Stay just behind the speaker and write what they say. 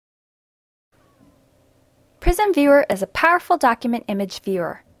Prism Viewer is a powerful document image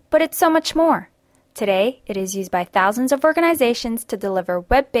viewer, but it's so much more. Today, it is used by thousands of organizations to deliver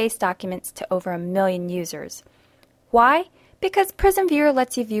web-based documents to over 1 million users. Why? Because Prism Viewer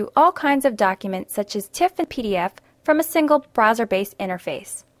lets you view all kinds of documents such as TIFF and PDF from a single browser-based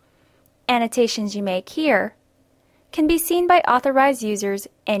interface. Annotations you make here can be seen by authorized users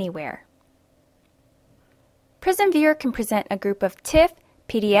anywhere. Prism Viewer can present a group of TIFF,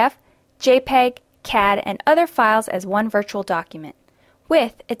 PDF, JPEG, CAD, and other files as one virtual document,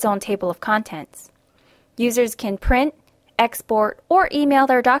 with its own table of contents. Users can print, export, or email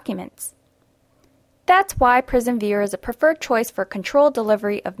their documents. That's why Prism Viewer is a preferred choice for controlled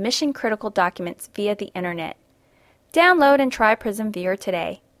delivery of mission-critical documents via the Internet. Download and try Prism Viewer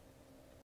today.